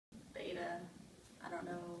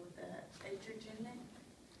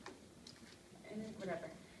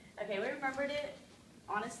Okay, we remembered it.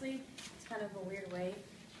 Honestly, it's kind of a weird way,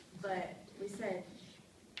 but we said,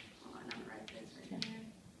 hold on, I'm gonna write this right here.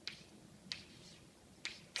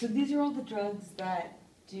 So these are all the drugs that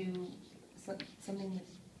do something with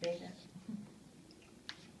beta.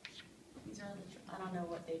 These are I don't know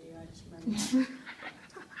what they do, I just remember.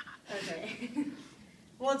 Okay.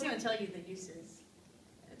 Well, it's going to tell you the uses.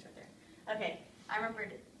 It's right there. Okay, I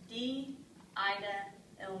remembered D, Ida,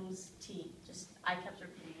 Ilms, T. Just, I kept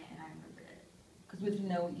repeating it and I remembered it. Because we didn't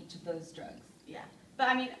know each of those drugs. Yeah. But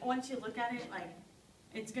I mean, once you look at it, like,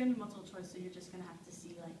 it's going to be multiple choice, so you're just going to have to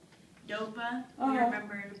see, like, DOPA, we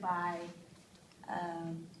remembered by,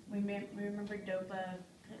 we remembered DOPA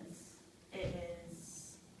because it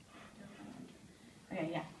is, okay,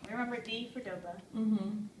 yeah. We remember D for DOPA.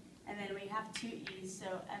 Mm-hmm. And then we have two E's,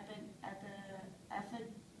 so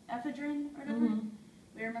ephedrine or whatever. Mm-hmm.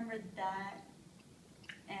 We remember that,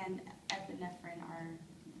 and epinephrine are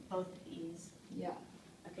both E's. Yeah.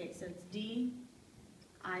 Okay, so it's D,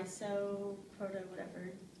 isoproto,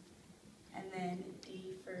 whatever, and then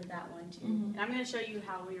D for that one too. Mm-hmm. And I'm going to show you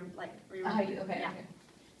how we remember. Okay, yeah. okay.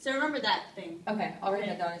 So remember that thing. Okay, I'll write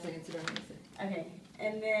that down in a second so don't miss it. Okay,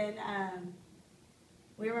 and then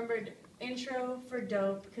we remembered intro for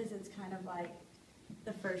dope because it's kind of like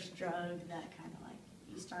the first drug that kind of like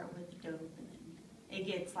you start with dope and then it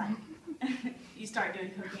gets like you start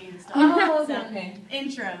doing cocaine and stuff. Oh, so, okay.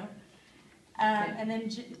 Intro. Okay. And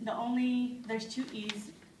then there's two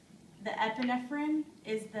E's. The epinephrine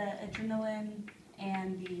is the adrenaline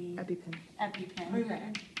and the EpiPen.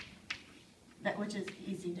 Okay. That, which is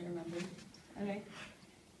easy to remember. Okay.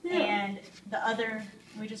 Yeah. And the other,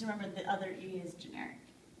 we just remembered the other E is generic.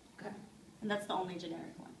 Okay. And that's the only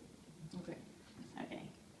generic one. Okay. Okay.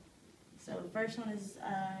 So the first one is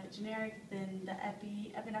generic, then the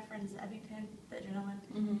epinephrine is the EpiPen, the adrenaline.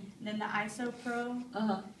 Mm-hmm. And then the isopro,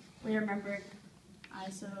 we remembered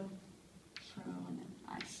isopro and then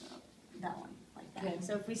iso, that one, like that. Okay.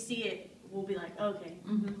 So if we see it, we'll be like, okay.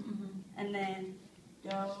 Mm-hmm. Mm-hmm. And then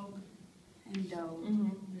dope and dope.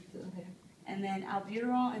 Mm-hmm. Okay. And then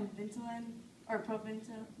albuterol and Ventolin, or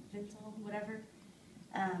Proventil, whatever.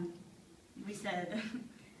 We said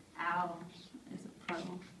al is a pro.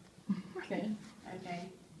 Okay. Okay.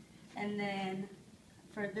 And then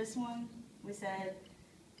for this one, we said,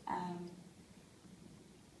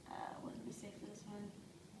 what did we say for this one?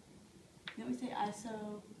 Didn't we say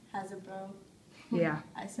iso has a bro? Yeah.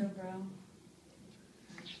 Isobro.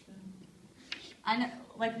 I know,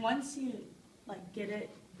 like once you like get it,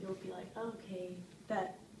 you'll be like, okay,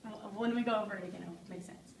 that when we go over it again, it'll make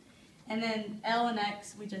sense. And then L and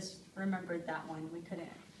X, we just remembered that one. We couldn't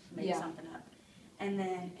make something up. And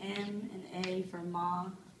then M and A for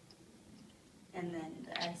ma. And then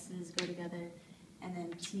the S's go together. And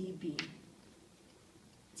then TB.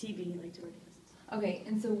 TB, like tuberculosis. Okay,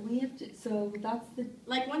 and so we have to, so that's the...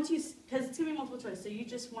 Like once you, because it's going to be multiple choice, so you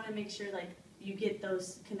just want to make sure like you get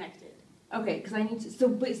those connected. Okay, because I need to,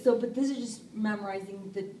 but this is just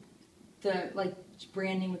memorizing the like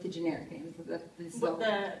branding with the generic names. With the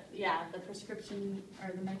prescription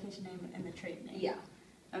or the medication name and the trade name. Yeah.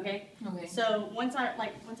 Okay. Okay. So once I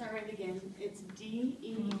write it again, it's D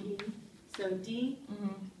E E. So D.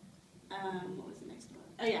 Mm-hmm. What was the next one?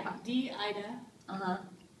 Oh yeah, D Ida.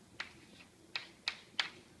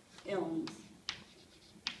 Ilms.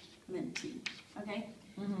 And then T. Okay.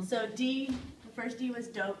 Mm-hmm. So D. The first D was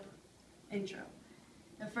dope. Intro.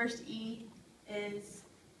 The first E is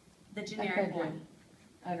the generic one.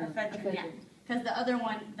 Ephedrine, yeah. Because the other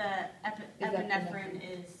one, the epinephrine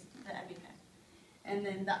is the EpiPen. And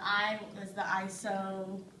then the I was the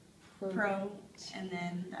isopro, and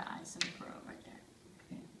then the isopro right there.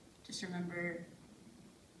 Okay. Just remember.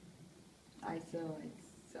 ISO,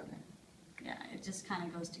 it's okay. Yeah, it just kind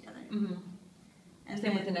of goes together. Mm-hmm. And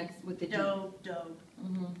same then with the dope.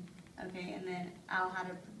 Mm-hmm. Okay, and then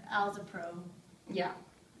Al's a pro. Yeah.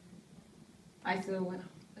 ISO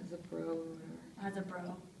is a pro or whatever. Has a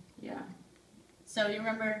bro. Yeah. So you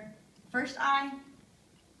remember, first I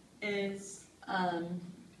is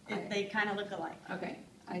they kind of look alike. Okay.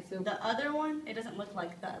 ISO. The other one, it doesn't look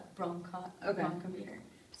like the bronchometer.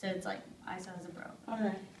 So it's like ISO has a bro.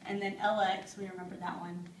 Okay. And then LX, we remember that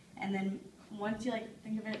one. And then once you like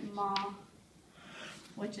think of it, ma,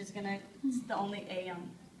 which is it's the only A on,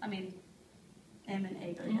 M and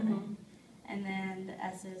A go together. Mm-hmm. And then the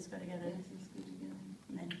S's go together.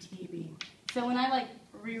 And then TB. So when I like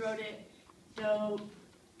rewrote it, dope,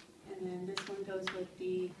 and then this one goes with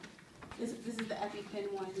this is the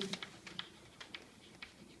EpiPen one.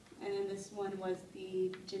 And then this one was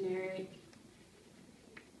the generic.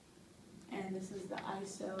 And this is the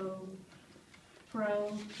isopro.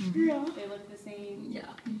 pro. Yeah. They look the same. Yeah.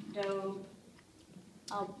 Dope.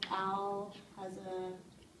 Al has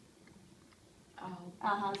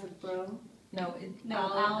a bro. No, it's No,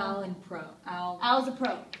 Al and pro. Al's a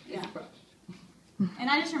pro. Is Yeah. pro. And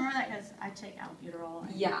I just remember that because I take albuterol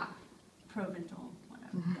and Yeah. Proventil,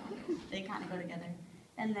 whatever. They kind of go together.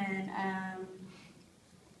 And then,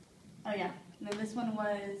 oh yeah. And then this one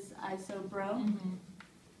was isobro.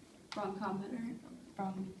 Bronchometer.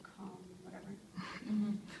 Whatever.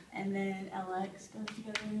 And then LX goes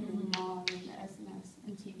together, and mom, and SMS,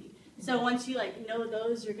 and TV. So once you like know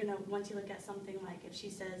those, you're gonna, once you look at something like if she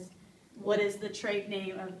says, what is the trade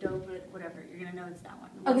name of dope, whatever, you're gonna know it's that one.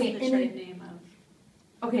 What's Okay, the and trade then- name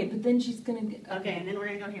of, Okay, but then she's gonna get. okay, and then we're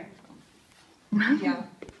gonna go here. Yeah.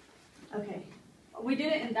 Okay. We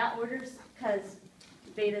did it in that order because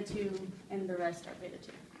beta 2 and the rest are beta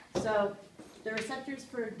 2. So the receptors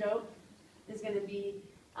for dope is going to be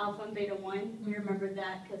alpha and beta 1. We remember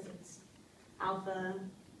that because it's alpha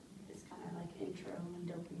is kind of like intro and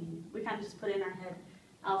dopamine. We kind of just put in our head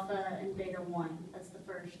alpha and beta 1. That's the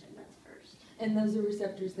first and that's first. And those are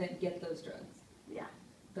receptors that get those drugs. Yeah.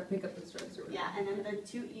 That pick up those drugs or whatever. Yeah, and then the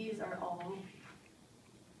 2 E's are all.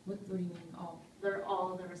 What do you mean? All. They're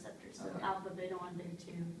all the receptors. So Okay. alpha, beta 1, beta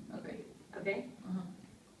 2. Okay. Okay? Uh-huh.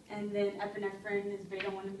 And then epinephrine is beta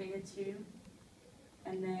 1 and beta 2.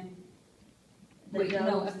 And then the Wait,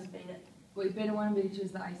 no, dose is beta. Wait, beta 1 and beta 2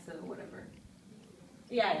 is the ISO, whatever.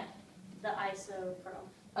 Yeah. The isopro.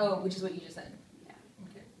 Oh, which is what you just said. Yeah.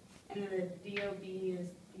 Okay. And then the DOB is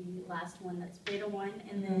the last one that's beta 1.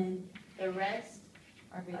 And then the rest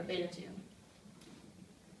Our are beta 2.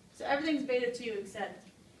 So everything's beta 2 except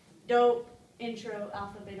dope, intro,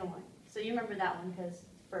 alpha, beta 1. So you remember that one because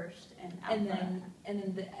first and alpha. And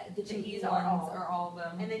then the two E's E's are ones all. are all of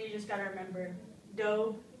them. And then you just gotta remember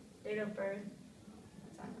dope, date of birth.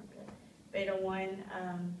 That's how I remember it. Beta 1.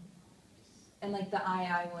 And like the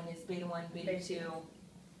II one is beta 1, beta Beta 2.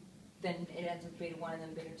 Then it ends with beta 1 and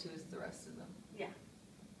then beta 2 is the rest of them. Yeah.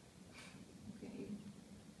 Okay.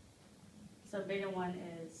 So beta 1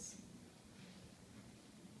 is,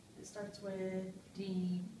 it starts with,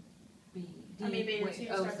 D, B, D. I mean beta wait, 2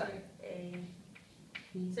 oh, starts sorry. with A.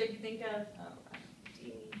 B. So if you think of Oh,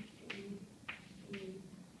 D, E,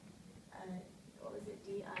 what was it,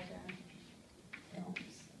 D, I, films.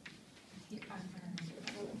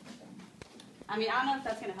 I mean, I don't know if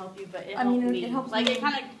that's gonna help you, but it I helped mean, me. it helps like me. it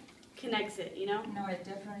kind of connects it, you know? no, it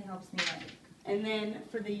definitely helps me like. And then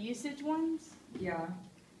for the usage ones, Yeah.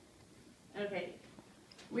 okay,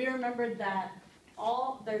 we remembered that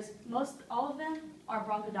all of them are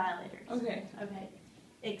bronchodilators. Okay. Okay,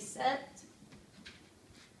 except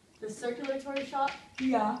the circulatory shock.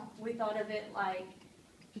 Yeah. We thought of it like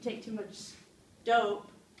if you take too much dope,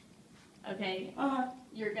 okay,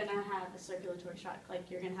 you're gonna have a circulatory shock. Like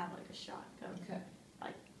you're gonna have like a shock of Okay.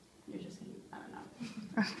 like you're just gonna, I don't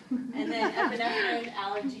know. And then epinephrine,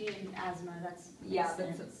 allergy, and asthma. That's Yeah, makes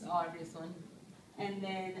that's sense. an obvious one. And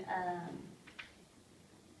then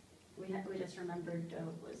we just remembered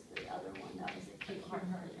dope was the other one that was acute heart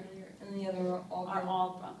failure. And the other Are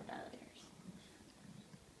all bronchodilators.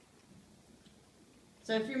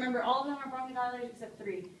 So if you remember, all of them are bronchodilators except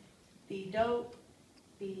 3: the dope,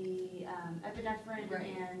 the epinephrine,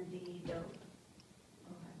 Right. and the dope.